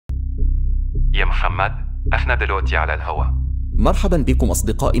يا محمد، احنا دلوقتي على الهوا. مرحبا بكم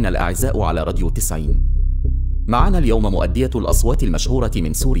أصدقائنا الأعزاء على راديو 90. معنا اليوم مؤدية الأصوات المشهورة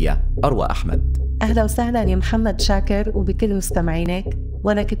من سوريا، أروى أحمد. أهلا وسهلا يا محمد شاكر وبكل مستمعينك،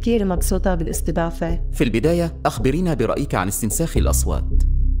 وأنا كثير مبسوطة بالاستضافة. في البداية أخبرينا برأيك عن استنساخ الأصوات.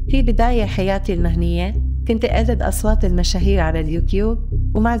 في بداية حياتي المهنية كنت أقلد أصوات المشاهير على اليوتيوب،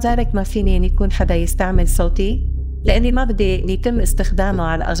 ومع ذلك ما فيني أن يكون حدا يستعمل صوتي، لأني ما بدي يتم استخدامه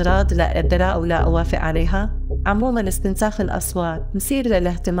على أغراض لا أقدرها أو لا أوافق عليها. عموما استنساخ الأصوات مثير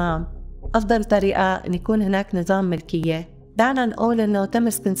للاهتمام. أفضل طريقة أن يكون هناك نظام ملكية. دعنا نقول أنه تم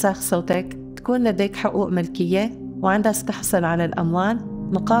استنساخ صوتك، تكون لديك حقوق ملكية وعندك تحصل على الأموال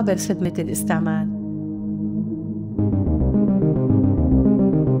مقابل خدمة الاستعمال.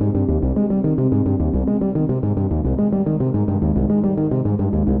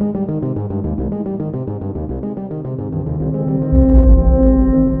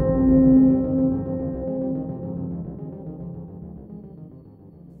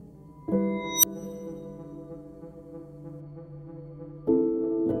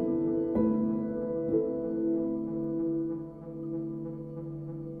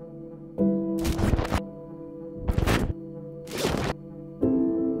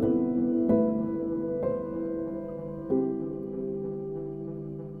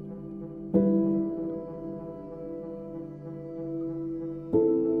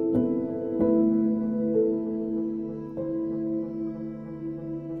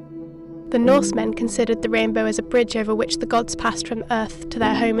 The Norsemen considered the rainbow as a bridge over which the gods passed from Earth to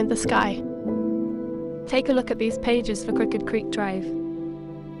their home in the sky. Take a look at these pages for Crooked Creek Drive.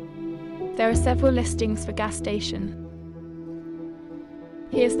 There are several listings for gas station.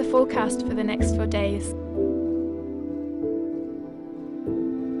 Here's the forecast for the next 4 days.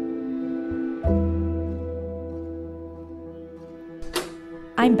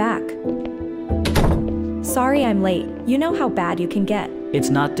 I'm back. Sorry I'm late. You know how bad you can get.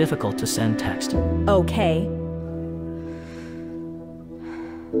 It's not difficult to send text. Okay.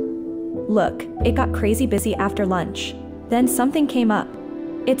 Look, it got crazy busy after lunch. Then something came up.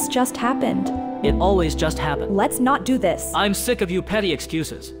 It's just happened. It always just happened. Let's not do this. I'm sick of you petty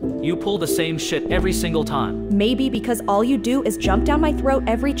excuses. You pull the same shit every single time. Maybe because all you do is jump down my throat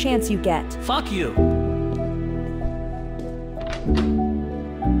every chance you get. Fuck you.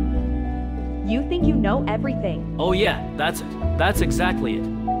 You think you know everything. Oh yeah, that's it. That's exactly it.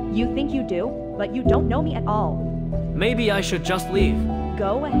 You think you do, but you don't know me at all. Maybe I should just leave.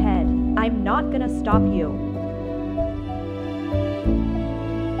 Go ahead. I'm not gonna stop you.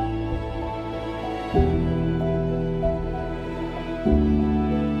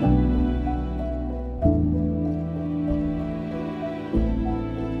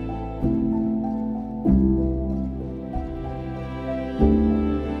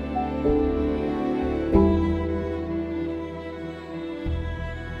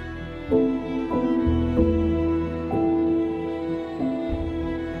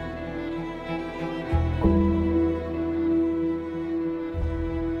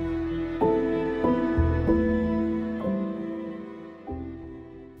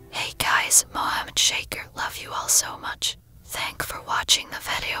 Love you all so much. Thanks for watching the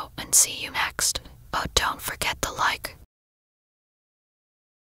video and see you next. Oh, don't forget to like,